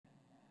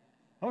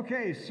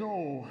Okay,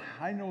 so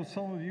I know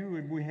some of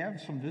you, we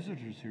have some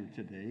visitors here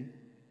today,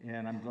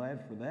 and I'm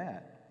glad for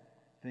that.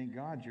 Thank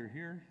God you're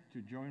here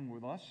to join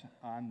with us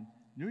on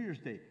New Year's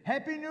Day.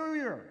 Happy New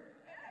Year,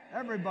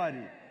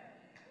 everybody.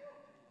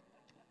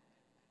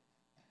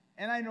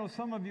 And I know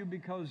some of you,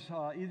 because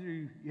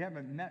either you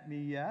haven't met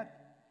me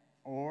yet,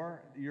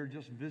 or you're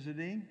just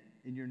visiting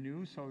and you're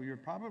new, so you're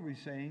probably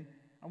saying,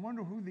 I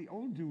wonder who the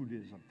old dude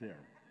is up there.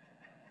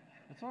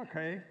 That's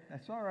okay.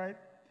 That's all right.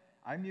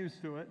 I'm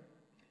used to it.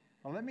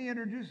 Well, let me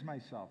introduce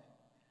myself.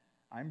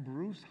 I'm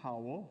Bruce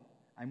Howell.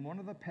 I'm one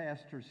of the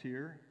pastors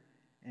here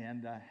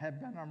and have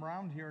been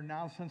around here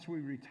now since we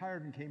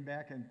retired and came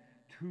back in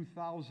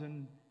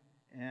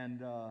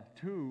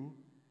 2002.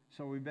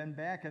 So we've been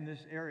back in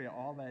this area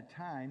all that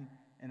time,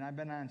 and I've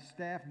been on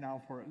staff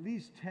now for at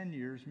least 10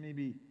 years,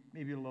 maybe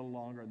a little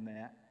longer than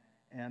that.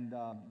 And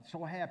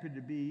so happy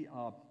to be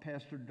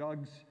Pastor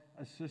Doug's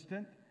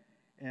assistant.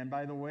 And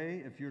by the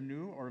way, if you're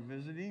new or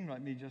visiting,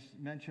 let me just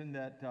mention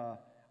that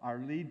our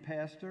lead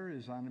pastor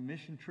is on a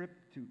mission trip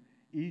to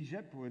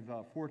Egypt with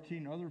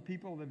 14 other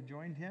people that have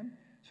joined him.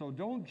 So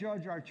don't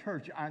judge our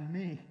church on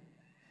me.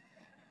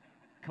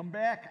 Come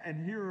back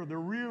and hear the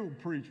real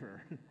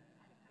preacher.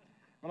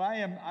 But I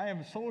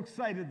am so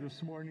excited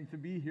this morning to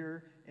be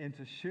here and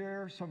to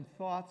share some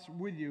thoughts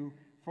with you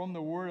from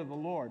the Word of the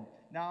Lord.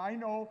 Now, I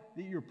know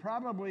that you're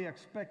probably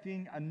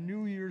expecting a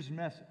New Year's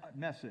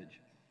message.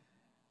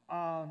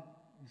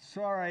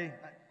 Sorry,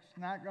 it's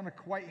not going to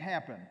quite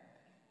happen.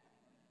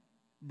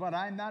 But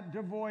I'm not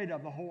devoid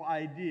of the whole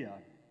idea.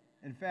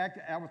 In fact,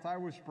 as I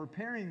was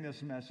preparing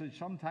this message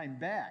sometime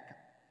back,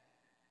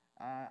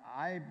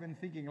 I've been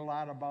thinking a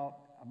lot about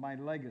my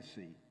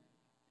legacy.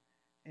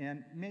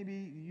 And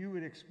maybe you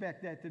would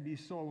expect that to be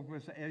so,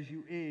 because as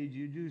you age,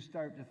 you do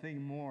start to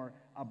think more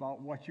about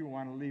what you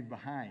want to leave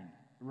behind,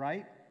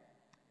 right?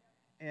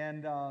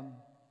 And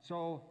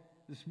so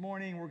this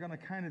morning, we're going to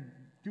kind of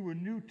do a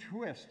new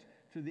twist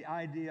to the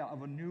idea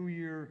of a New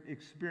Year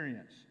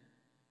experience.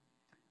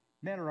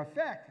 Matter of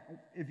fact,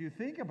 if you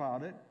think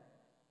about it,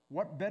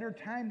 what better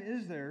time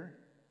is there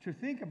to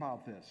think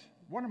about this?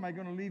 What am I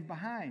going to leave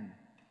behind?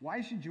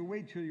 Why should you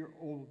wait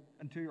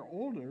until you're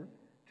older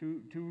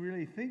to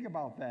really think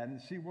about that and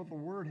see what the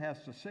Word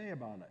has to say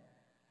about it?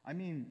 I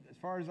mean, as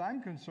far as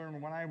I'm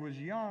concerned, when I was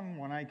young,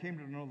 when I came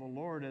to know the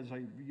Lord as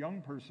a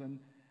young person,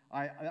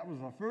 that was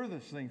the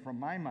furthest thing from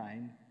my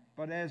mind.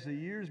 But as the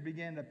years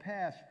began to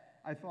pass,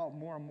 I thought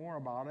more and more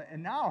about it.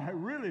 And now I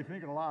really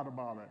think a lot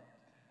about it,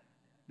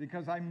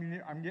 because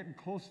I'm getting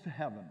close to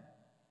heaven.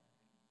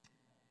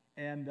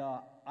 And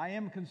I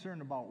am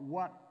concerned about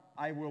what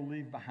I will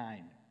leave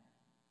behind.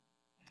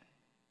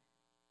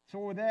 So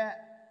with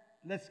that,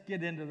 let's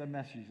get into the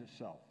message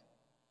itself.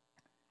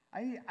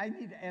 I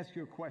need to ask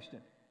you a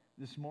question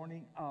this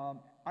morning.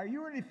 Are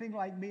you anything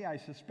like me? I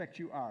suspect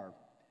you are.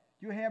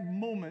 You have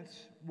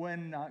moments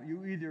when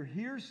you either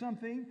hear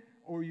something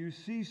or you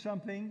see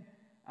something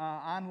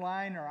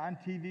online or on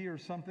TV or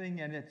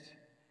something, and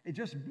it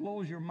just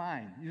blows your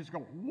mind. You just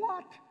go,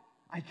 what?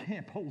 I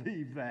can't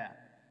believe that.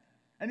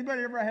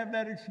 Anybody ever have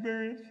that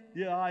experience?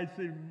 Yeah, I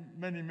see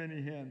many,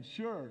 many hands.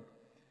 Sure.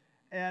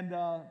 And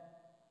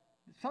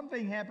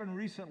something happened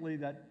recently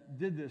that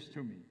did this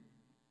to me.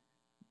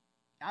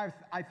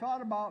 I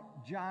thought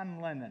about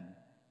John Lennon.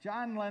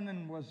 John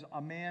Lennon was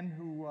a man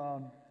who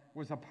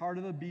was a part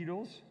of the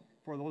Beatles.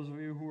 For those of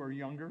you who are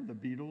younger, the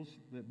Beatles,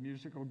 the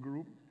musical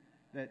group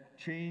that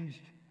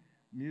changed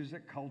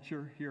music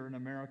culture here in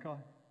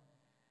America.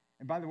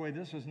 And by the way,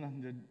 this has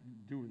nothing to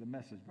do with the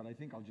message, but I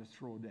think I'll just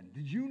throw it in.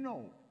 Did you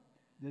know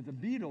that the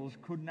Beatles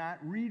could not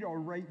read or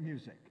write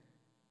music?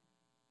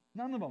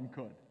 None of them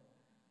could.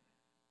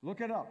 Look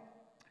it up.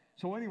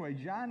 So anyway,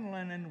 John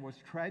Lennon was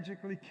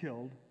tragically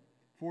killed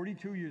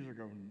 42 years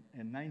ago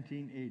in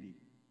 1980.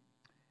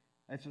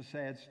 That's a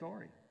sad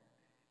story.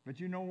 But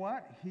you know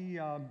what? He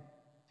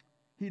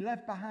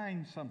left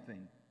behind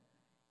something.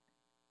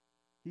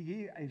 He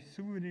gave a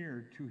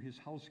souvenir to his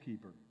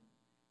housekeeper.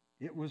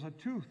 It was a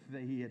tooth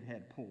that he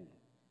had pulled,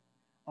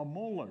 a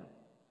molar,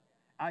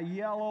 a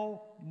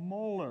yellow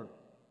molar.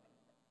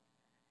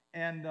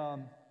 And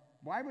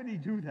why would he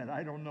do that?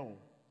 I don't know.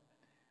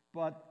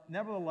 But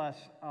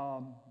nevertheless,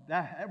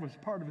 that was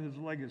part of his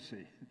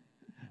legacy,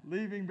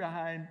 leaving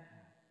behind,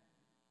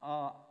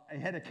 it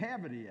had a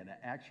cavity in it,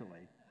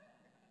 actually.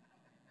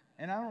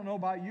 And I don't know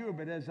about you,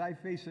 but as I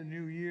face a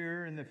new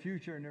year in the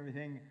future and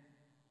everything,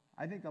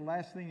 I think the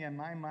last thing in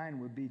my mind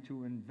would be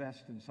to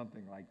invest in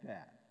something like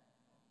that.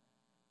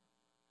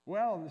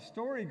 Well, the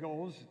story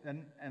goes,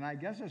 and I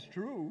guess it's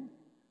true,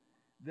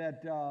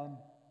 that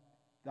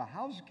the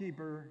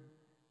housekeeper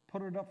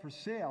put it up for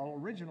sale.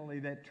 Originally,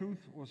 that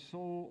tooth was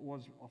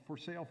for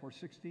sale for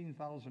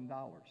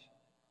 $16,000.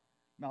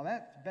 Now,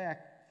 that's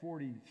back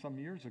 40-some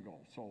years ago.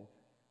 So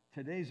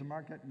today's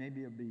market,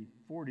 maybe it'd be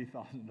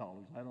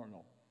 $40,000. I don't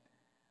know.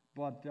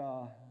 But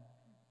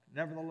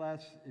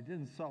nevertheless, it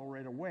didn't sell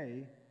right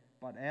away.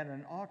 But at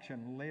an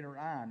auction later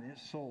on, it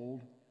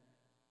sold,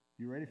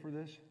 you ready for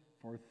this?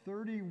 For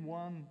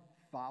 $31,000.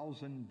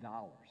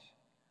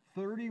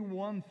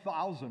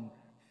 $31,000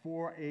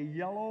 for a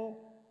yellow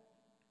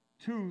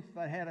tooth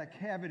that had a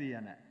cavity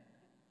in it.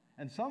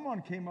 And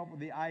someone came up with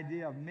the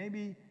idea of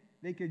maybe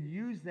they could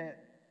use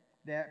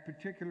that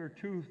particular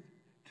tooth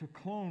to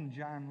clone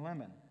John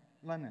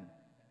Lennon.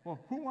 Well,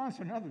 who wants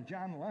another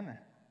John Lennon?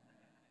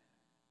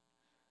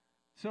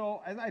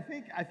 So as I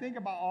think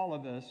about all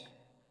of this,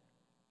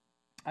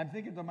 I'm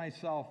thinking to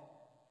myself,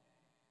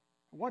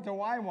 what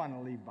do I want to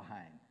leave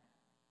behind?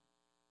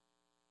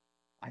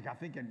 I got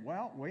thinking,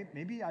 well, wait,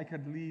 maybe I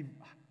could leave.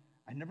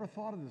 I never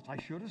thought of this. I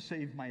should have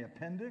saved my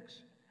appendix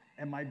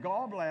and my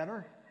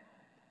gallbladder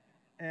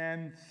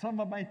and some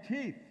of my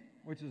teeth,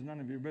 which is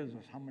none of your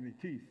business, how many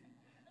teeth.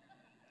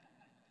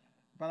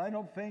 But I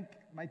don't think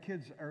my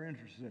kids are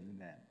interested in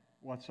that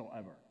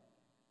whatsoever.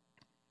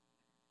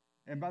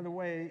 And by the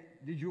way,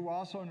 did you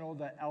also know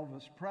that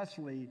Elvis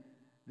Presley,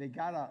 they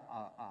got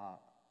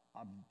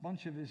a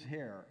bunch of his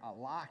hair, a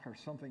lock or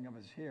something of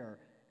his hair,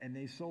 and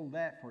they sold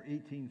that for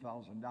 $18,000.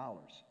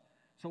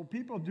 So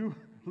people do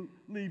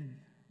leave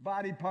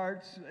body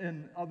parts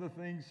and other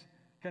things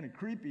kind of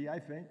creepy, I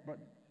think, but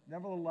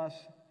nevertheless,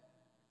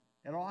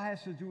 it all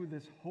has to do with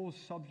this whole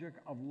subject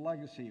of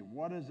legacy.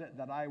 What is it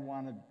that I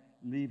want to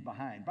leave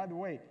behind? By the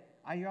way,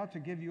 I ought to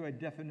give you a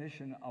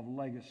definition of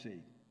legacy.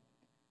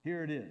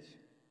 Here it is.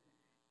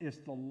 It's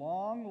the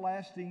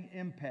long-lasting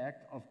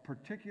impact of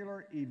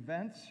particular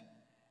events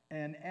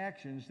and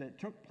actions that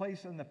took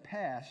place in the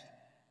past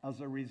as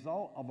a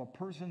result of a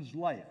person's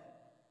life.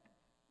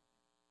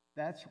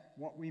 That's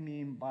what we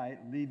mean by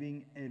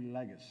leaving a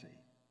legacy.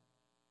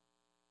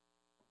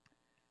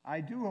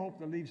 I do hope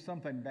to leave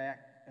something back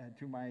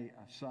to my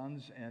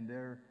sons and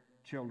their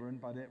children,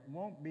 but it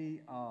won't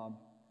be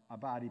a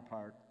body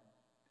part.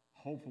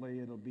 Hopefully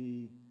it'll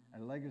be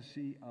a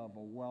legacy of a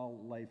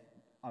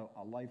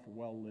life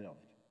well lived.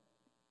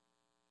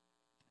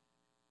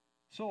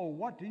 So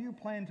what do you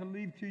plan to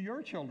leave to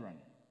your children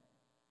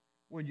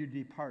when you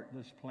depart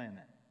this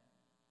planet?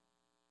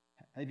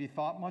 Have you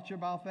thought much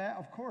about that?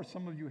 Of course,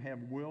 some of you have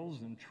wills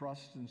and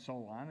trusts and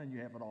so on, and you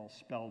have it all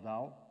spelled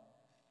out.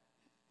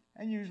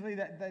 And usually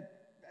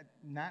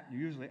not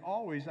usually,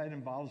 always that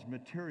involves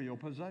material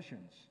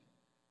possessions.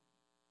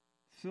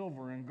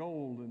 Silver and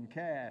gold and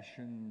cash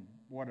and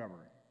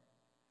whatever.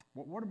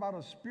 But what about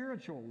a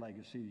spiritual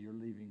legacy you're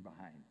leaving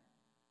behind?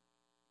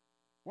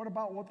 What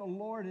about what the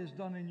Lord has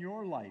done in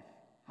your life?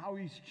 How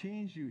He's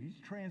changed you, He's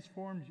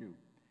transformed you.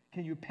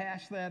 Can you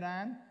pass that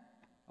on?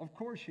 Of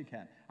course you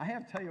can. I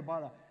have to tell you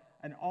about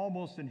an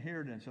almost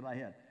inheritance that I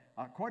had.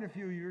 Quite a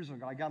few years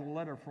ago, I got a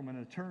letter from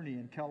an attorney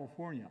in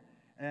California.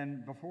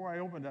 And before I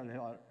opened it,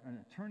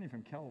 an attorney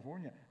from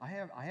California, I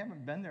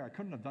haven't been there. I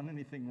couldn't have done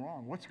anything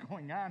wrong. What's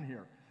going on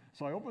here?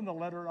 So I opened the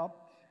letter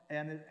up,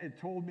 and it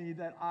told me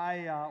that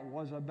I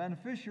was a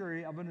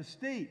beneficiary of an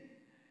estate.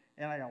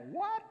 And I go,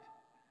 what?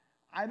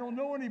 I don't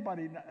know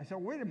anybody. I said,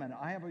 wait a minute.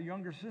 I have a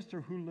younger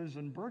sister who lives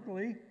in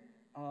Berkeley,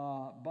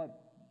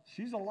 but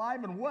she's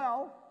alive and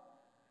well.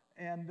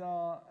 And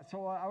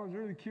so I was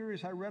really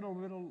curious. I read a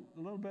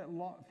little bit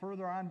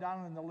further on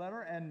down in the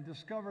letter and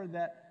discovered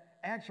that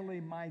actually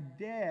my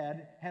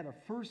dad had a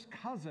first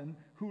cousin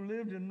who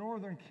lived in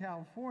Northern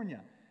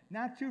California,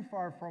 not too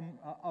far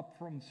up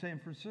from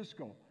San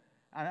Francisco.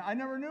 I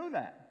never knew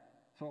that.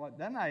 So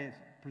then I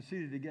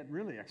proceeded to get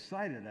really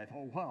excited. I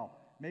thought, well,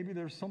 maybe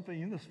there's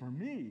something in this for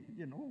me,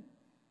 you know.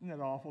 Isn't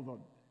that awful,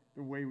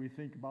 the way we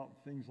think about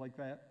things like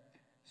that?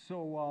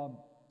 So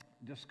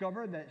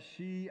discovered that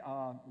she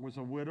was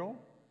a widow,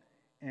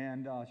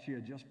 and she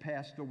had just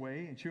passed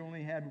away, and she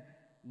only had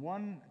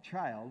one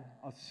child,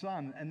 a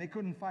son, and they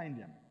couldn't find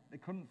him. They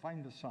couldn't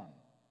find the son.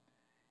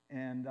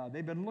 And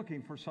they've been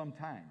looking for some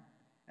time.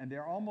 And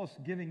they're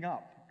almost giving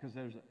up because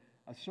there's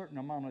a certain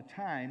amount of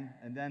time,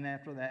 and then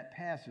after that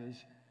passes,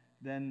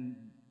 then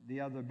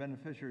the other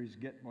beneficiaries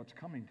get what's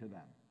coming to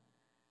them.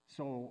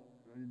 So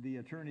the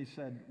attorney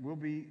said, we'll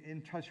be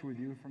in touch with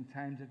you from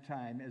time to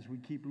time as we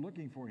keep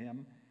looking for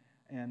him.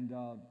 And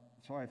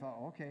so I thought,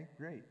 okay,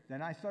 great.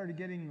 Then I started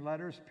getting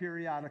letters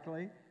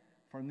periodically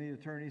from the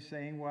attorney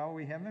saying, well,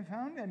 we haven't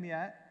found him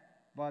yet,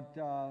 but,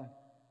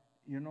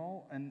 you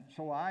know, and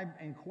so I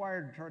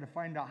inquired to try to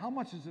find out how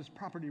much is this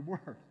property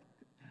worth?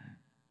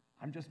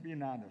 I'm just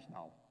being honest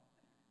now.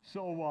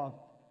 So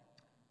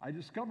I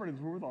discovered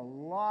it's worth a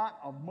lot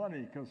of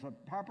money because the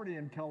property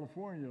in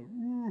California,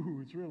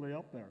 ooh, it's really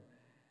up there.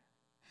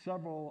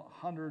 Several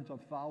hundreds of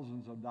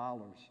thousands of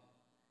dollars.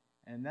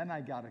 And then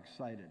I got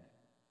excited.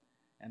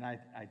 And I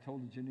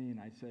told Janine,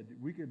 I said,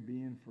 we could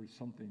be in for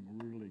something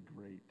really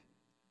great.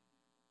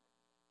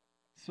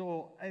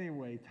 So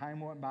anyway, time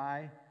went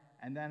by,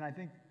 and then I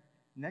think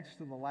next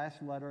to the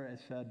last letter it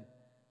said,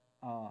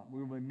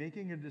 we will be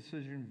making a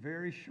decision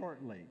very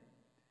shortly.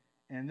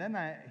 And then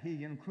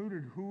he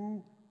included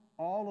who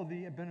all of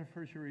the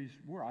beneficiaries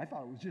were. I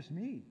thought it was just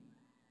me.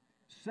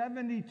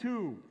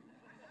 72.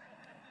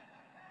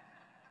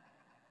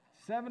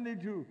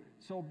 72.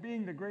 So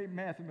being the great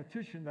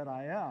mathematician that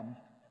I am,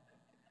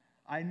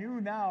 I knew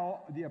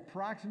now the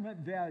approximate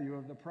value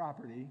of the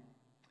property,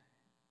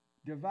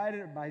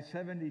 divided it by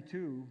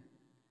 72,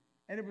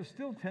 and it was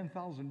still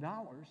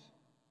 $10,000.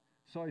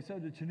 So I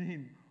said to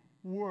Janine,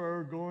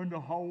 we're going to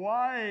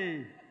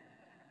Hawaii.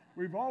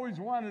 We've always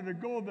wanted to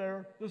go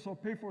there. This will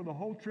pay for the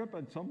whole trip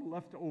and some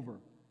left over.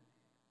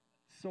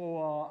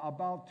 So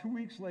about 2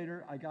 weeks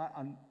later, I got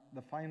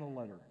the final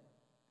letter.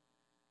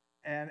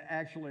 And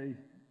actually,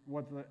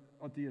 what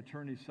the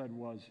attorney said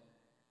was,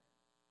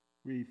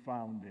 we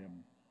found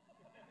him.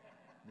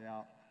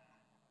 Yeah.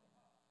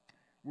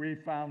 We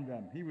found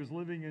him. He was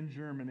living in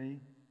Germany.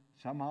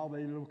 Somehow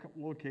they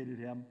located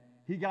him.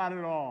 He got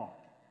it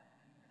all.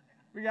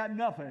 We got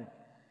nothing.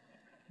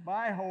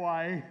 Bye,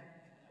 Hawaii.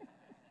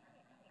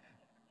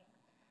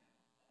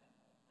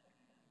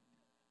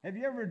 Have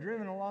you ever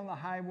driven along the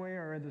highway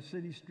or the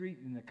city street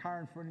and the car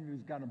in front of you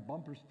has got a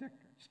bumper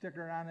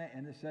sticker on it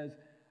and it says,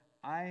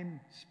 I'm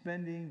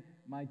spending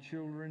my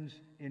children's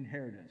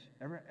inheritance?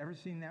 Ever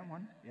seen that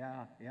one?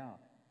 Yeah.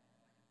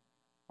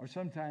 Or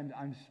sometimes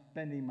I'm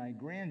spending my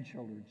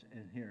grandchildren's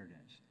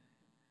inheritance.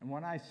 And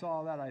when I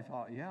saw that, I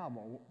thought, yeah,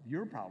 well,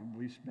 you're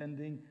probably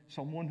spending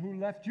someone who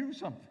left you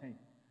something.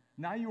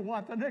 Now you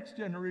want the next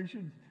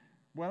generation.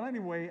 Well,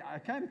 anyway, I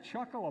kind of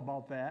chuckle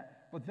about that.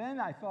 But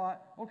then I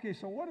thought, okay,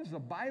 so what does the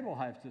Bible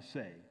have to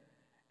say?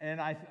 And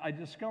I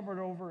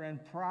discovered over in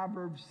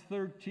Proverbs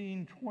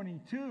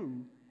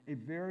 13:22 a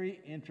very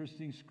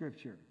interesting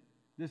scripture.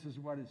 This is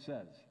what it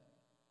says.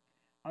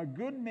 A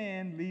good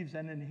man leaves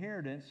an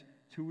inheritance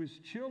to his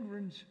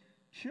children's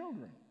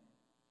children.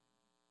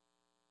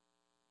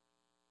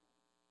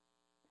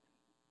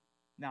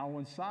 Now,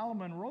 when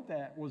Solomon wrote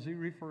that, was he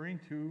referring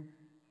to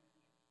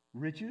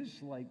riches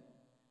like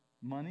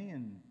money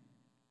and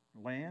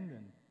land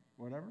and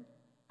whatever?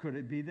 Could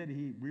it be that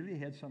he really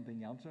had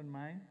something else in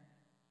mind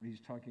when he's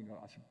talking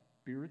about a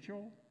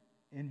spiritual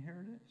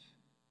inheritance?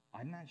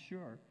 I'm not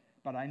sure,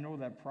 but I know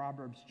that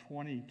Proverbs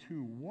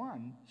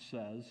 22:1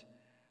 says,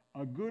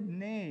 a good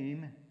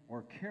name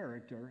or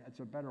character, that's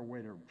a better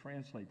way to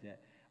translate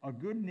that, a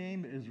good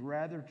name is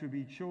rather to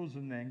be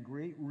chosen than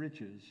great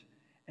riches,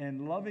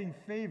 and loving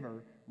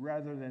favor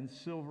rather than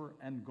silver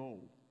and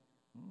gold.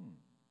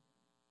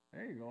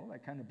 There you go.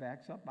 That kind of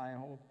backs up my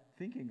whole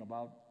thinking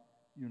about,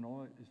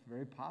 it's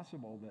very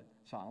possible that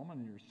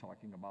Solomon here is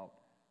talking about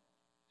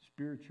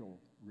spiritual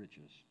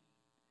riches.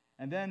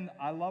 And then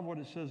I love what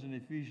it says in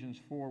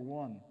Ephesians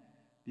 4:1.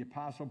 The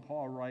Apostle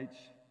Paul writes,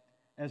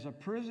 as a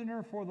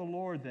prisoner for the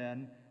Lord,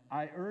 then,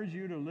 I urge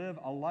you to live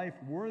a life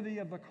worthy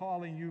of the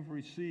calling you've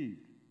received.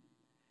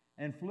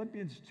 And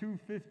Philippians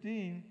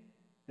 2:15,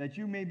 that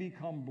you may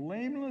become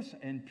blameless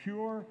and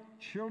pure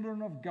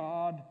children of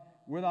God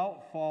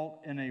without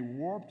fault in a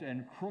warped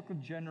and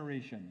crooked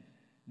generation.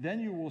 Then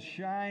you will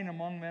shine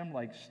among them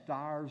like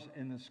stars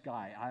in the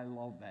sky. I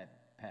love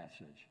that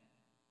passage.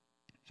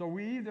 So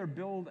we either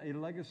build a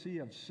legacy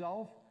of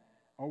self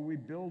or we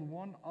build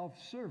one of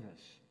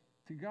service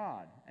to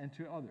God and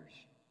to others.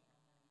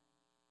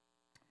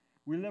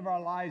 We live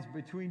our lives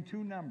between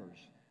two numbers.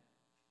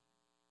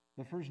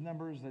 The first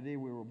number is the day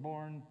we were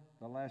born.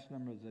 The last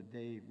number is the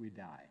day we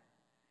die.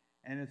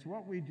 And it's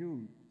what we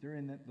do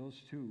during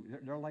those two.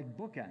 They're like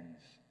bookends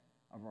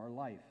of our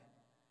life.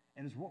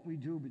 And it's what we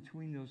do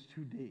between those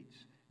two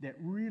dates that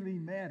really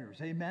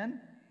matters.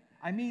 Amen?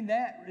 I mean,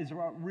 that is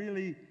what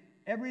really,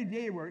 every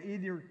day we're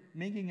either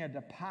making a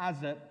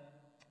deposit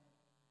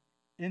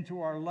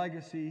into our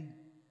legacy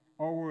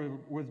or we're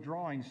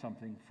withdrawing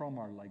something from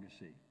our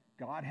legacy.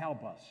 God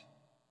help us.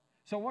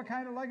 So what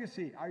kind of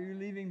legacy are you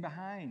leaving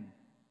behind?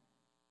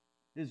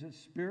 Is it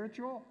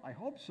spiritual? I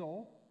hope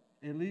so,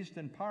 at least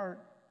in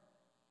part.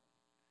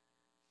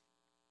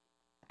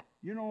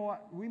 You know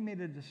what? We made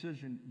a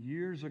decision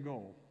years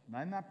ago. And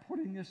I'm not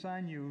putting this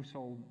on you,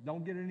 so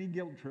don't get any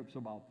guilt trips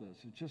about this.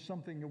 It's just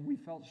something that we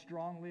felt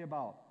strongly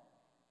about.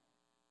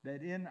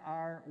 That in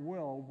our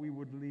will, we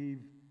would leave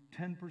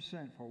 10%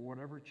 for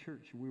whatever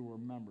church we were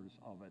members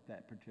of at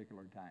that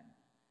particular time.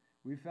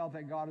 We felt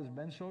that God has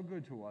been so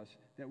good to us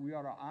that we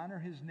ought to honor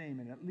his name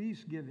and at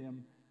least give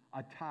him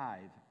a tithe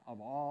of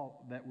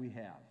all that we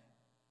have.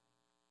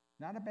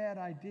 Not a bad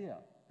idea,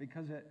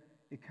 because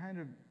it kind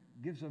of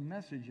gives a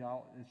message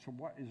out as to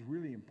what is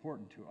really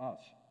important to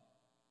us.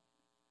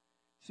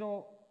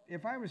 So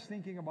if I was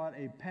thinking about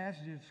a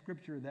passage of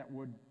Scripture that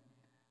would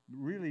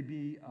really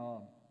be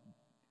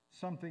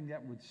something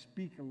that would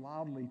speak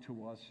loudly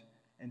to us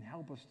and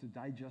help us to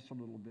digest a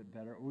little bit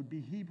better, it would be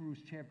Hebrews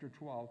chapter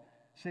 12,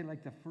 say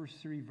like the first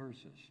 3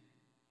 verses.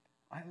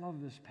 I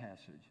love this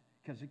passage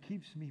because it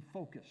keeps me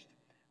focused.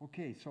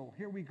 Okay, so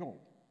here we go.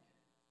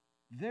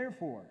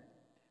 Therefore,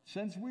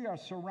 since we are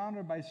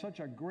surrounded by such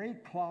a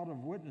great cloud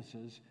of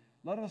witnesses,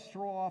 let us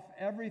throw off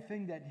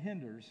everything that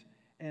hinders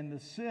and the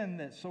sin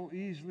that so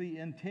easily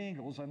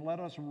entangles, and let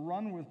us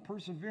run with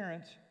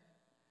perseverance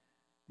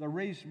the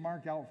race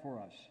marked out for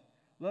us.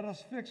 Let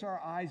us fix our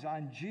eyes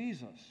on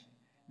Jesus,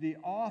 the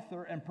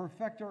author and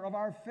perfecter of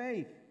our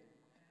faith.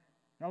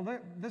 Now,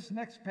 this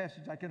next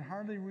passage, I can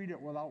hardly read it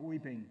without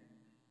weeping.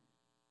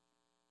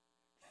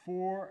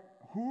 For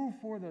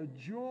the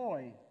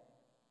joy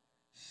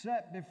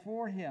set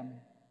before him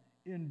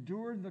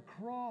endured the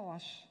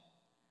cross,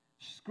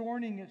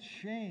 scorning its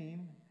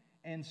shame,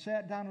 and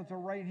sat down at the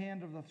right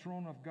hand of the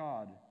throne of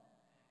God.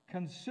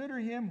 Consider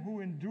him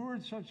who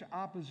endured such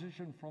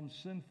opposition from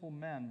sinful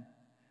men,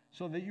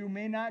 so that you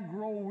may not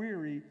grow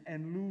weary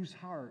and lose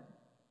heart.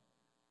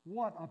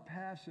 What a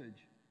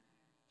passage.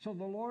 So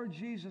the Lord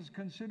Jesus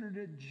considered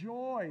it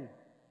joy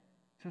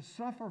to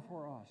suffer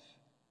for us,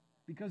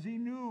 because he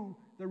knew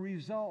the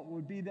result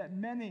would be that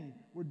many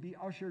would be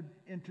ushered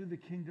into the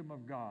kingdom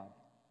of God.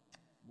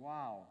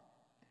 Wow.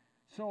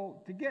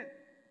 So to get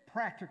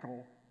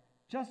practical,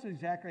 just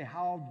exactly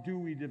how do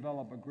we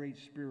develop a great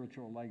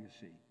spiritual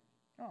legacy?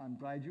 Oh, I'm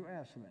glad you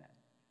asked that.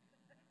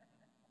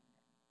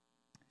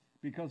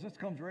 Because this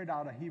comes right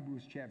out of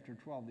Hebrews chapter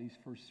 12, these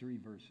first 3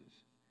 verses.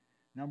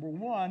 Number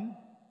 1,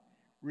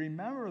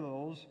 remember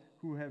those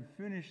who have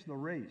finished the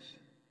race.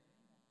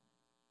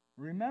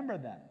 Remember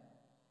them.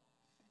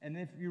 And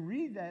if you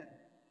read that,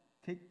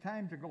 take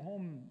time to go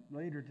home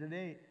later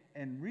today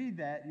and read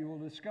that, you will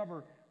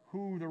discover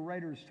who the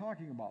writer is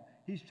talking about.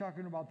 He's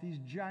talking about these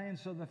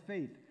giants of the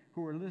faith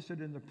who are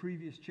listed in the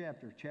previous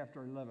chapter,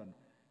 chapter 11.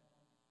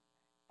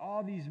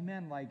 All these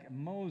men like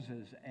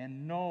Moses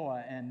and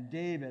Noah and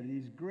David,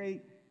 these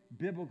great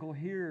biblical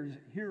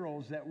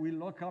heroes that we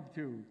look up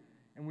to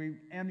and we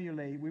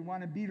emulate. We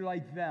want to be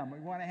like them. We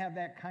want to have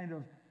that kind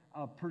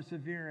of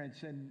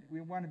perseverance, and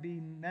we want to be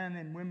men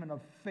and women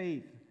of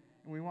faith,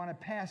 and we want to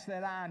pass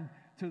that on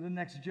to the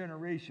next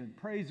generation.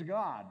 Praise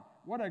God.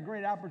 What a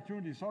great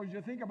opportunity. So as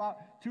you think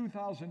about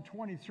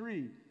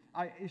 2023,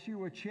 I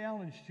issue a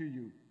challenge to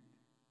you.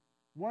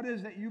 What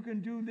is it you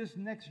can do this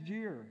next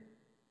year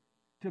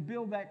to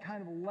build that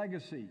kind of a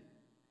legacy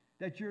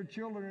that your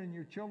children and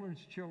your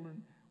children's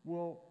children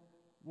will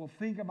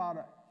think about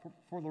it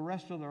for the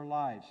rest of their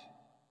lives?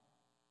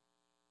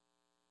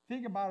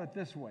 Think about it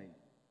this way.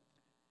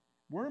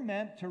 We're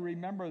meant to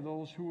remember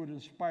those who would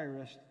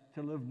inspire us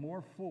to live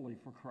more fully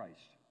for Christ.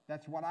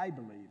 That's what I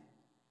believe.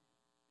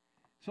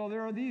 So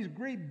there are these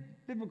great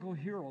biblical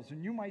heroes,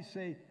 and you might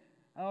say,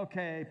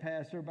 okay,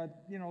 Pastor,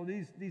 but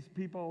these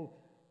people,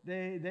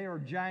 they are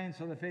giants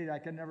of the faith. I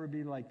can never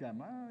be like them.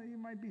 Well, you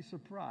might be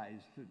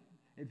surprised that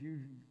if you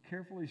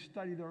carefully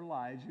study their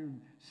lives, you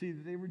see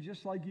that they were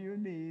just like you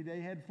and me.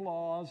 They had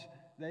flaws.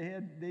 They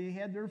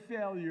had their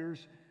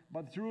failures,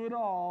 but through it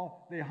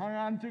all, they hung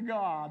on to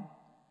God,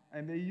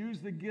 and they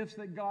used the gifts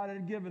that God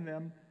had given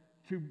them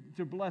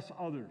to bless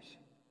others.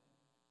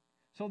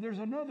 So there's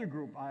another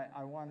group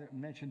I want to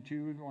mention to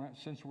you,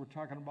 since we're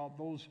talking about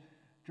those,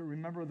 to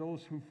remember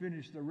those who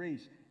finished the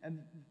race. And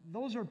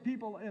those are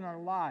people in our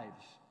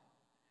lives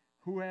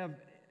who have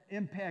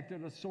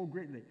impacted us so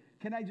greatly.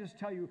 Can I just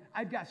tell you,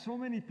 I've got so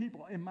many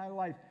people in my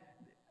life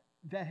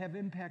that have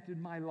impacted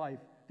my life,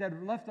 that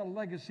have left a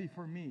legacy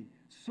for me.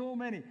 So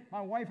many.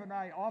 My wife and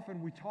I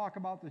we talk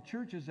about the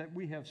churches that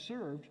we have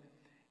served.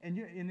 And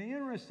the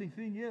interesting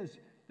thing is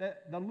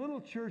that the little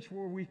church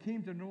where we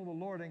came to know the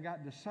Lord and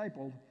got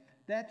discipled,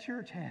 that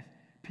church had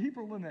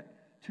people in it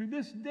to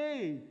this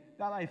day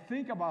that I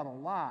think about a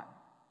lot,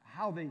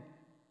 how they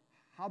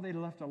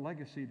left a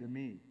legacy to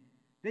me.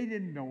 They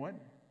didn't know it,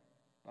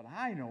 but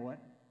I know it,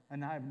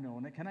 and I've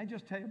known it. Can I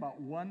just tell you about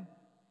one?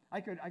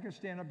 I could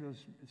stand up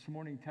this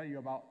morning and tell you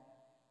about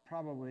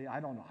probably, I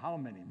don't know how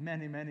many.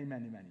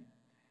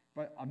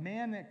 But a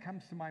man that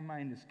comes to my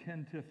mind is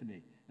Ken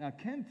Tiffany. Now,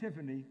 Ken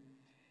Tiffany,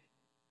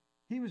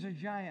 he was a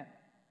giant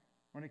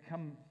when it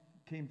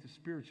came to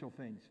spiritual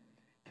things.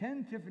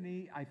 Ken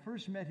Tiffany, I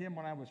first met him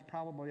when I was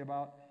probably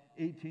about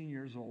 18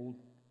 years old.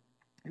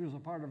 He was a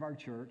part of our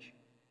church.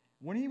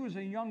 When he was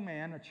a young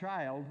man, a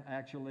child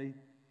actually,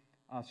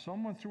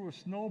 someone threw a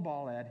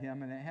snowball at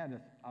him, and it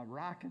had a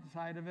rock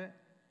inside of it,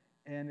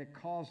 and it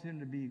caused him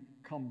to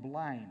become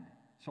blind.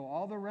 So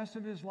all the rest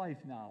of his life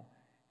now,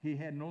 he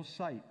had no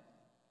sight.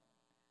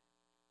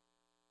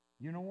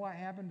 You know what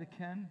happened to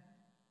Ken?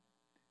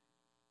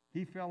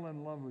 He fell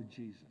in love with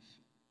Jesus.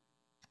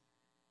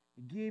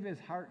 He gave his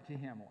heart to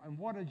him. And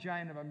what a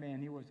giant of a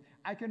man he was.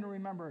 I can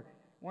remember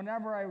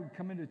whenever I would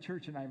come into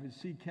church and I would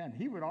see Ken,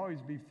 he would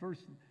always be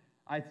first.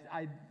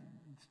 I'd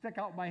stick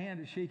out my hand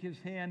to shake his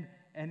hand,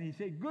 and he'd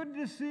say, "Good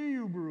to see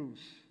you,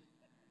 Bruce."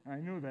 I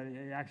knew that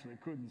he actually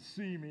couldn't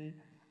see me,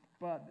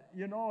 but,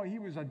 he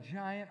was a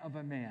giant of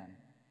a man.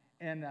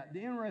 And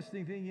the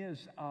interesting thing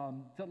is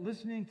that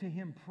listening to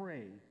him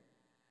pray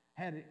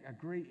had a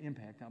great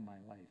impact on my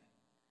life.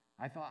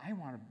 I thought, I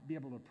want to be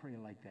able to pray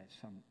like that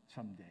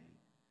someday.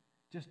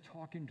 Just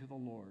talking to the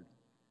Lord.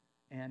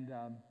 And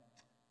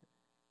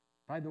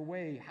by the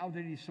way, how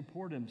did he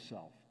support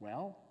himself?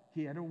 Well,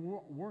 he had a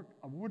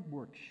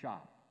woodwork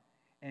shop,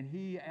 and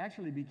he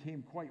actually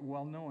became quite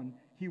well known.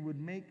 He would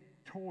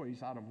make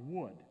toys out of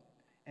wood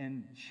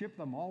and ship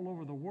them all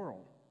over the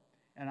world.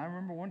 And I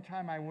remember one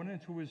time I went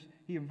into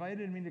he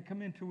invited me to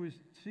come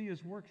see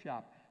his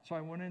workshop. So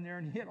I went in there,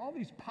 and he had all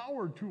these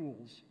power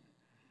tools.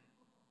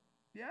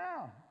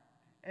 Yeah.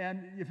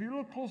 And if you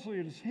look closely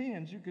at his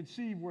hands, you could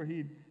see where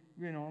he'd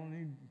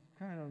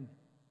kind of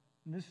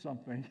missed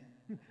something.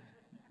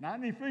 Not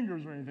any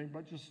fingers or anything,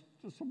 but just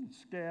some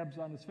scabs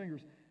on his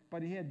fingers.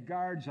 But he had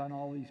guards on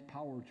all these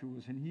power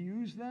tools, and he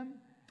used them.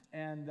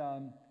 And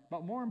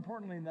But more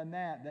importantly than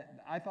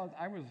that I thought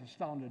I was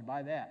astounded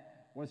by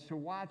that, was to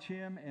watch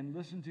him and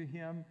listen to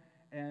him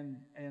and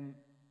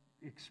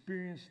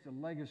experience the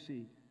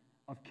legacy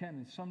of Ken.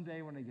 And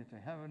someday when I get to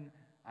heaven,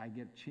 I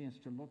get a chance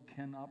to look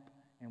Ken up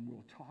and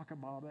we'll talk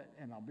about it,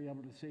 and I'll be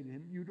able to say to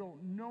him, you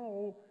don't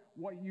know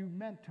what you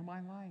meant to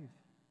my life.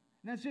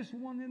 And that's just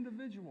one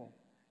individual.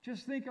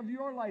 Just think of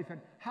your life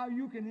and how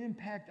you can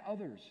impact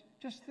others.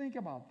 Just think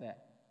about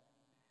that.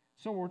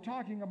 So we're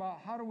talking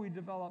about how do we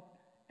develop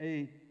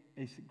a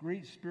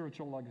great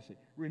spiritual legacy.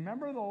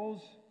 Remember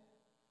those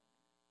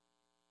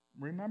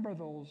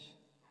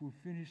who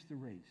finished the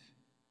race.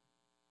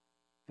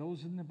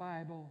 Those in the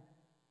Bible,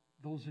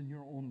 those in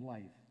your own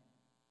life.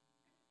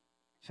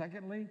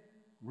 Secondly,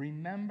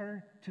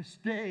 remember to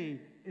stay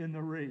in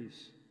the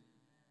race.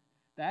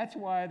 That's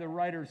why the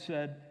writer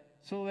said,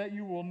 so that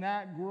you will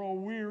not grow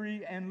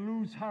weary and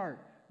lose heart.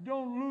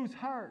 Don't lose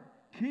heart.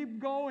 Keep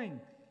going.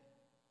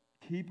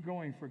 Keep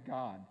going for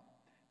God.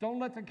 Don't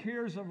let the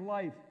cares of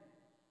life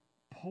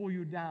pull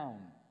you down.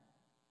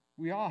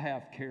 We all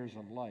have cares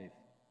of life.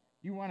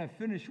 You want to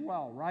finish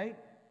well, right?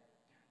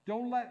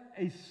 Don't let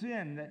a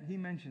sin that he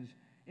mentions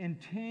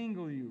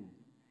entangle you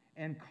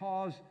and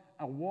cause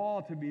a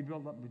wall to be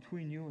built up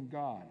between you and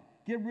God.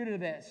 Get rid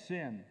of that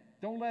sin.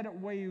 Don't let it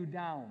weigh you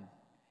down.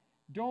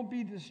 Don't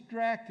be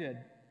distracted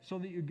so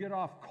that you get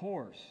off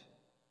course.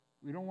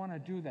 We don't want to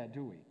do that,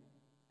 do we?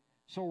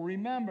 So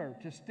remember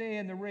to stay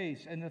in the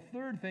race. And the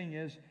third thing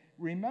is,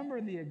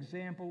 remember the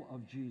example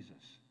of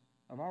Jesus.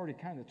 I've already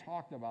kind of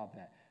talked about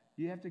that.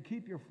 You have to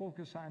keep your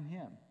focus on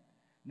him,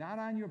 not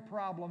on your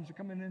problems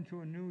coming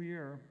into a new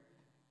year.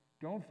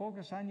 Don't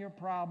focus on your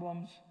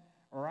problems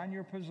or on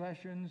your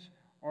possessions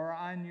or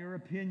on your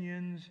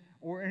opinions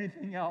or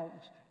anything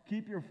else.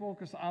 Keep your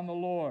focus on the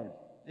Lord.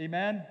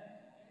 Amen?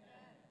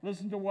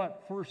 Listen to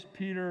what 1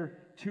 Peter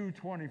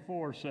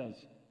 2:24 says.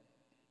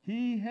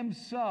 He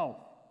himself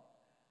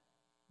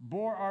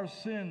bore our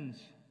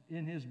sins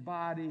in his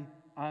body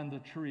on the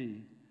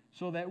tree,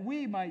 so that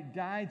we might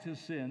die to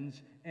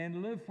sins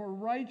and live for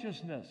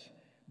righteousness.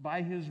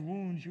 By his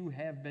wounds you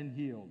have been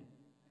healed.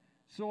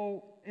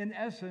 So, in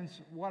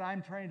essence, what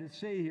I'm trying to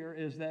say here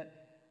is that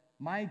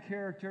my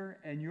character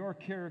and your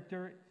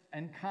character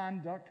and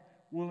conduct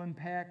will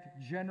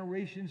impact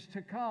generations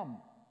to come.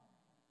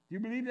 Do you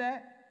believe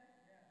that?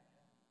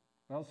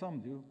 Well,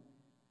 some do.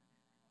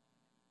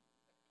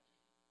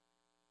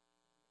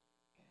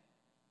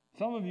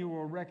 Some of you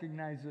will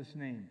recognize this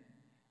name,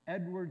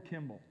 Edward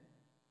Kimball.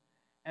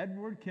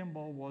 Edward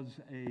Kimball was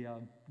a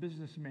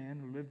businessman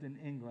who lived in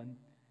England,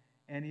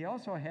 and he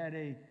also had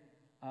a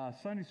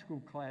Sunday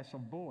school class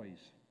of boys.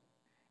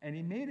 And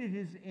he made it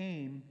his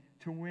aim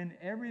to win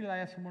every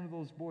last one of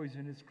those boys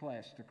in his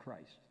class to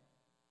Christ.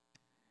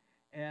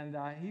 And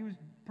he was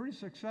pretty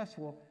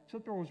successful,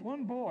 except there was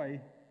one boy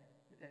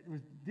that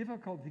was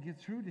difficult to get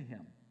through to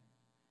him.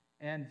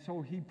 And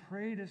so he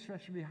prayed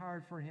especially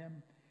hard for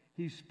him.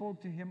 He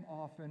spoke to him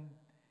often.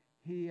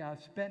 He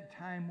spent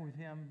time with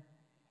him.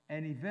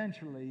 And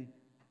eventually,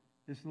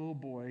 this little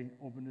boy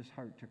opened his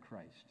heart to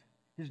Christ.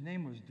 His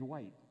name was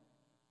Dwight.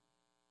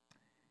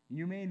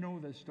 You may know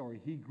this story.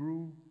 He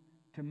grew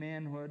to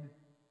manhood.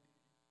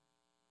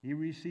 He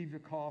received a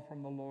call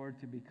from the Lord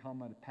to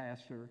become a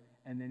pastor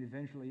and then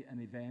eventually an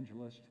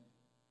evangelist.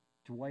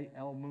 Dwight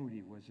L.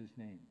 Moody was his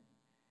name.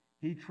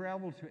 He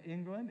traveled to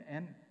England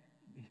and,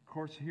 of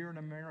course, here in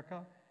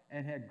America,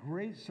 and had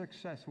great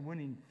success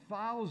winning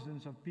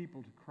thousands of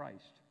people to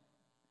Christ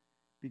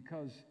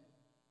because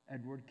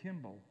Edward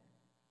Kimball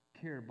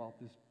cared about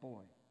this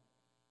boy.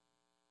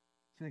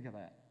 Think of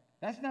that.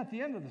 That's not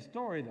the end of the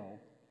story, though,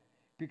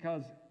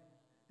 because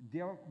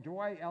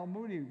Dwight L.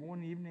 Moody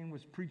one evening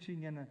was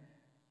preaching in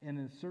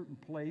a certain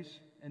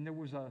place, and there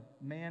was a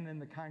man in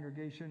the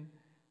congregation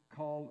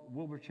called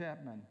Wilbur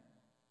Chapman.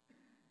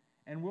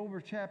 And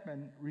Wilbur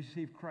Chapman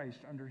received Christ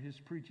under his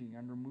preaching,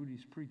 under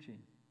Moody's preaching.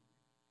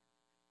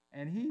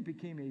 And he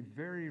became a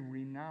very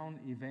renowned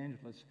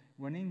evangelist,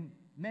 winning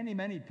many,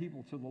 many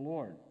people to the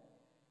Lord.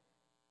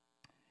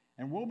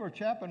 And Wilbur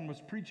Chapman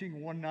was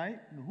preaching one night,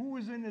 and who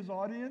was in his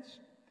audience?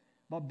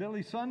 But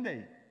Billy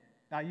Sunday.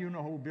 Now, you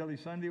know who Billy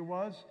Sunday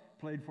was,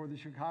 played for the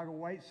Chicago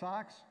White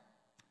Sox.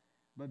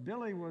 But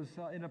Billy was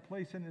in a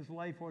place in his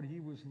life where he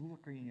was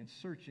looking and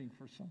searching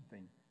for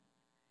something.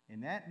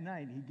 And that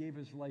night, he gave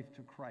his life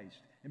to Christ.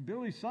 And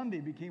Billy Sunday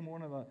became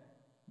one of the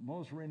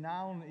most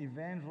renowned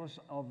evangelists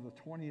of the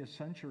 20th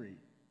century.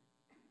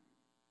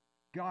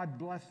 God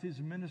blessed his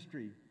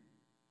ministry,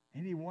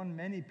 and he won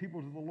many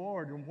people to the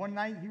Lord. And one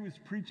night he was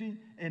preaching,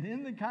 and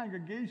in the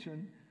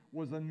congregation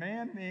was a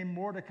man named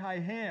Mordecai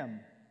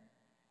Ham.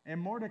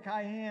 And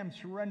Mordecai Ham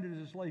surrendered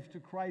his life to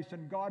Christ,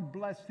 and God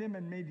blessed him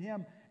and made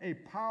him a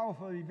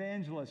powerful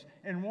evangelist.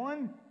 And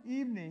one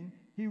evening,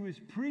 he was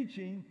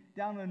preaching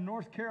down in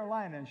North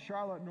Carolina, in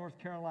Charlotte, North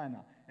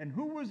Carolina. And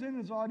who was in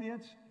his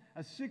audience?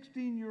 A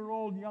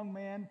 16-year-old young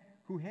man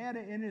who had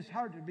it in his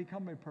heart to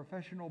become a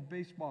professional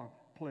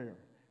baseball player.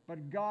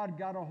 But God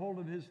got a hold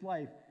of his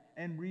life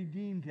and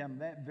redeemed him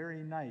that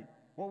very night.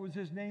 What was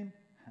his name?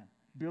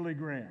 Billy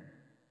Graham.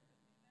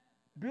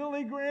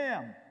 Billy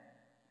Graham.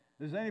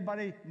 Does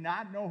anybody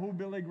not know who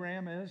Billy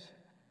Graham is?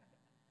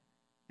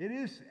 It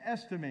is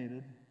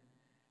estimated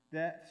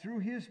that through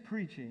his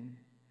preaching,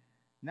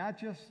 not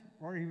just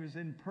where he was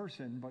in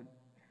person, but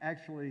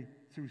actually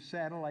through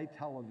satellite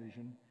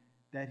television,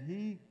 that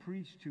he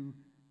preached to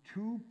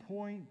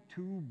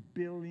 2.2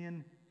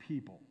 billion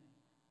people.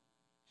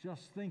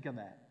 Just think of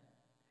that.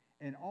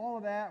 And all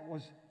of that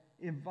was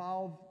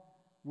involved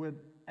with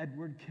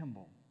Edward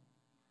Kimball.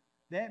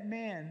 That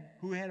man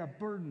who had a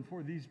burden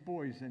for these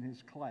boys in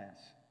his class.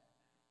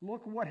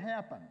 Look what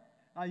happened.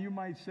 Now you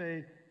might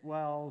say,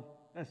 well,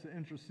 that's an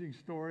interesting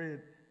story,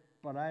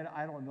 but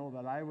I don't know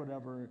that I would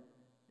ever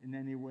in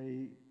any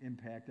way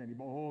impact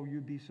anybody. Oh,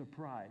 you'd be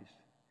surprised.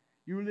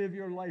 You live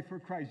your life for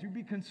Christ. You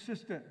be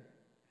consistent.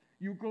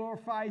 You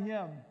glorify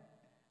Him.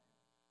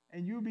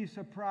 And you'll be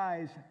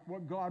surprised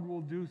what God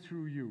will do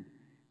through you.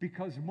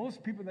 Because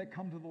most people that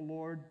come to the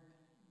Lord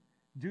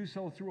do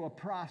so through a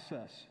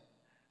process.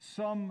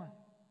 Some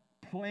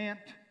plant,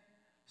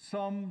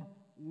 some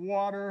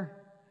water,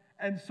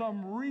 and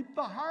some reap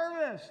the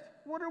harvest.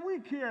 What do we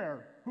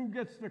care who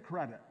gets the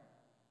credit?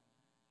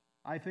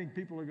 I think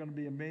people are going to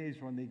be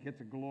amazed when they get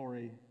the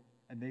glory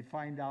and they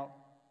find out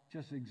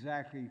just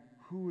exactly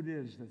who it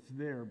is that's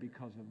there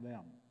because of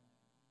them.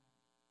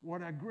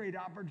 What a great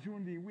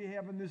opportunity we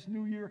have in this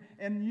new year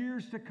and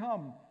years to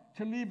come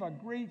to leave a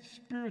great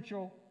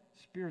spiritual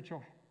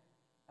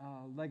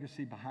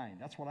legacy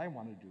behind. That's what I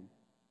want to do.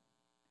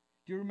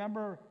 Do you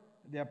remember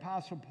the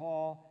Apostle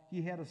Paul?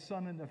 He had a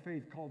son in the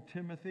faith called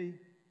Timothy.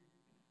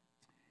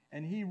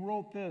 And he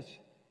wrote this.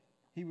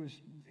 He was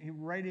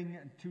writing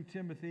to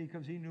Timothy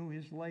because he knew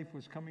his life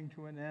was coming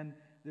to an end.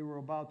 They were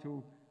about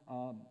to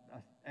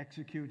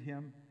execute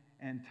him,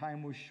 and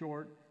time was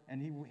short.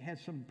 And he had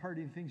some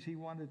parting things he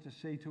wanted to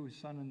say to his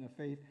son in the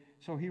faith.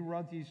 So he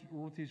wrote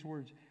these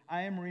words.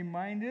 I am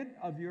reminded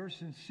of your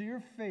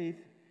sincere faith,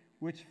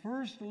 which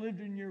first lived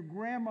in your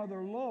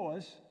grandmother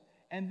Lois,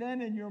 and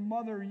then in your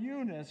mother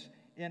Eunice,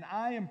 and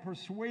I am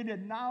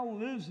persuaded now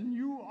lives in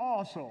you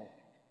also.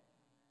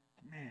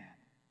 Man,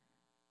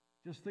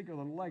 just think of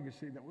the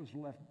legacy that was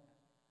left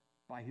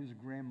by his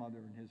grandmother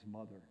and his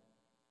mother.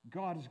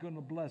 God is going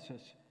to bless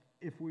us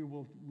if we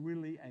will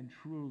really and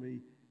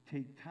truly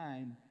take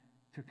time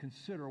to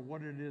consider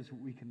what it is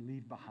we can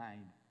leave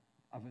behind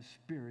of a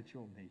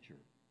spiritual nature.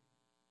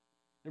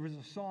 There was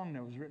a song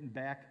that was written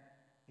back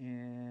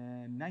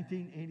in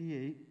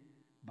 1988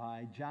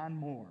 by John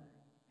Moore,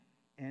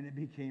 and it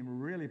became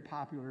really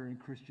popular in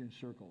Christian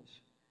circles.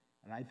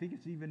 And I think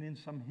it's even in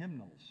some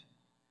hymnals.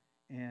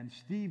 And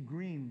Steve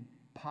Green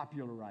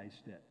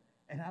popularized it.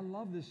 And I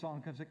love this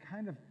song because it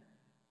kind of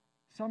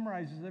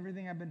summarizes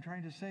everything I've been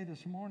trying to say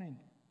this morning.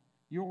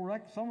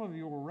 Some of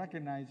you will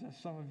recognize this,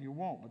 some of you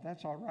won't, but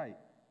that's all right.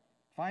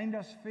 Find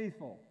us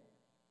faithful.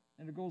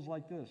 And it goes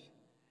like this.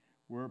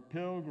 We're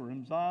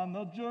pilgrims on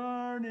the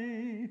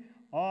journey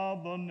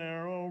of the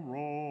narrow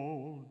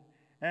road,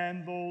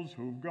 and those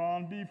who've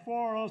gone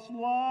before us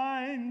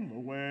line the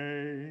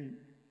way,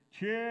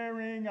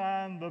 cheering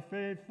on the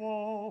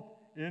faithful,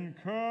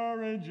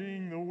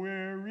 encouraging the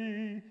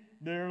weary,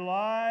 their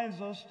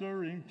lives a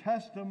stirring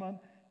testament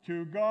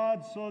to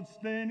God's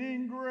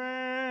sustaining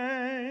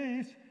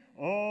grace.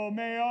 Oh,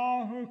 may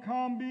all who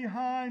come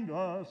behind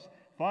us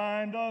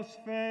find us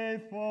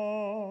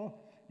faithful.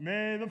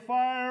 May the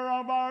fire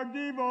of our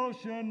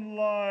devotion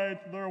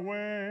light their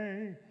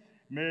way.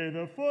 May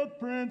the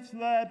footprints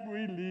that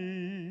we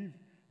leave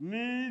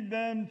lead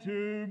them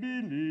to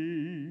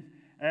believe,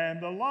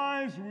 and the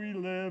lives we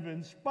live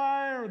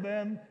inspire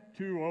them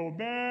to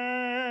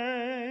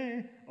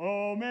obey.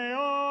 Oh, may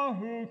all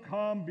who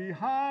come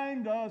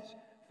behind us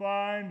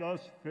find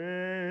us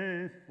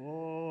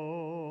faithful.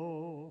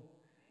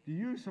 Do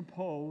you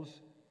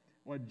suppose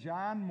when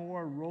John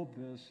Moore wrote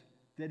this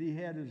that he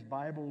had his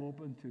Bible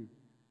open to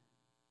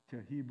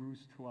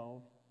Hebrews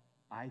 12?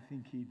 I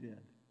think he did.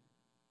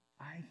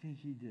 I think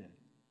he did.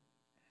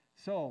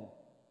 So,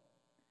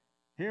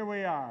 here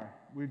we are.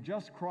 We've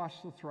just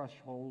crossed the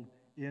threshold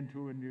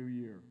into a new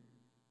year.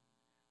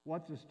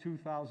 What does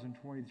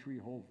 2023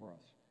 hold for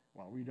us?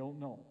 Well, we don't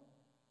know.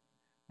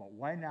 But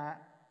why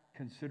not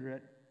consider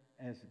it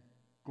as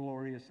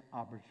glorious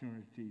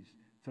opportunities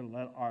to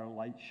let our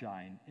light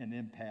shine and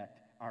impact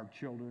our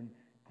children,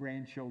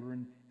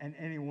 grandchildren, and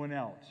anyone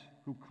else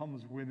who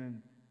comes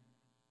within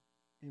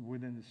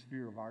the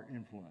sphere of our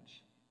influence.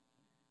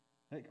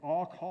 It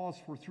all calls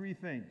for three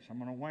things. I'm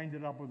going to wind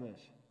it up with this.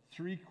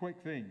 Three quick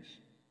things.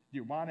 Do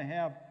you want to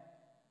have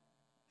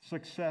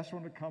success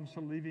when it comes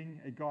to leaving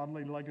a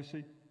godly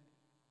legacy?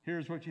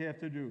 Here's what you have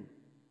to do.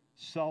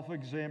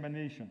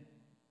 Self-examination.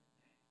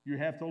 You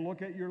have to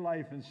look at your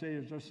life and say,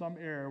 is there some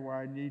area where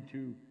I need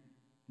to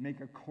make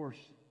a course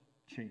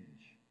change?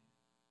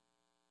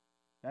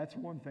 That's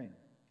one thing.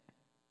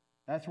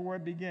 That's where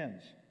it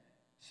begins.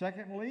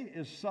 Secondly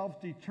is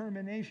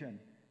self-determination.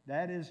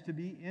 That is to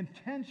be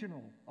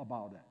intentional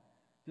about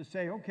it. To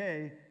say,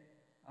 okay,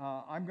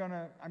 I'm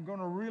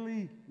gonna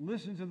really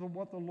listen to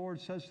what the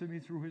Lord says to me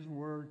through His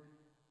Word.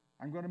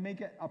 I'm going to make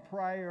it a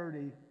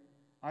priority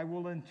I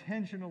will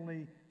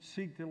intentionally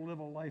seek to live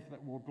a life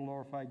that will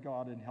glorify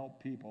God and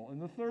help people.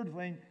 And the third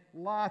thing,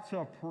 lots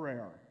of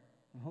prayer.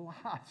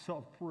 Lots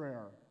of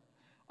prayer.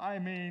 I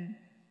mean,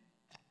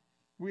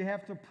 we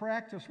have to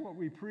practice what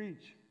we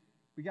preach.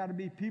 We got to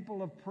be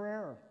people of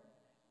prayer.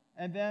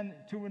 And then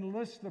to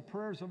enlist the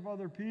prayers of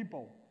other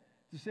people.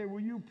 To say, will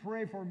you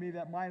pray for me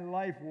that my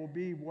life will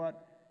be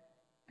what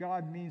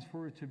God means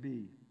for it to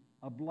be?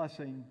 A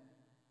blessing,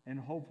 and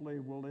hopefully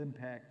will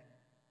impact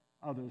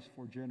others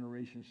for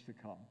generations to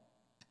come.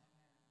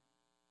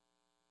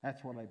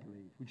 That's what I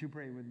believe. Would you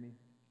pray with me?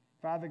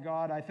 Father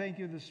God, I thank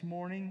you this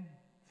morning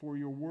for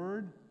your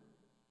word,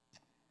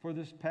 for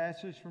this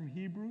passage from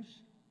Hebrews.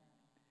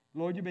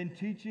 Lord, you've been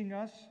teaching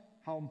us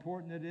how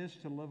important it is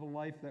to live a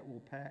life that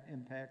will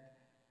impact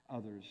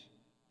others.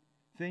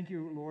 Thank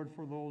you, Lord,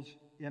 for those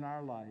in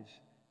our lives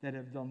that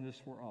have done this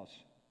for us.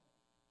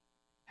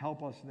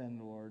 Help us then,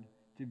 Lord,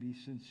 to be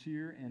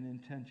sincere and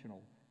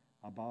intentional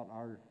about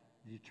our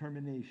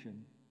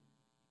determination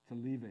to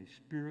leave a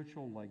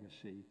spiritual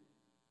legacy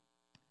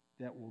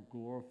that will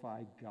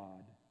glorify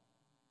God.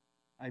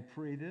 I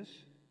pray this,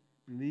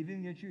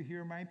 believing that you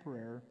hear my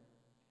prayer.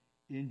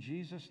 In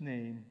Jesus'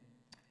 name,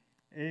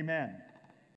 amen.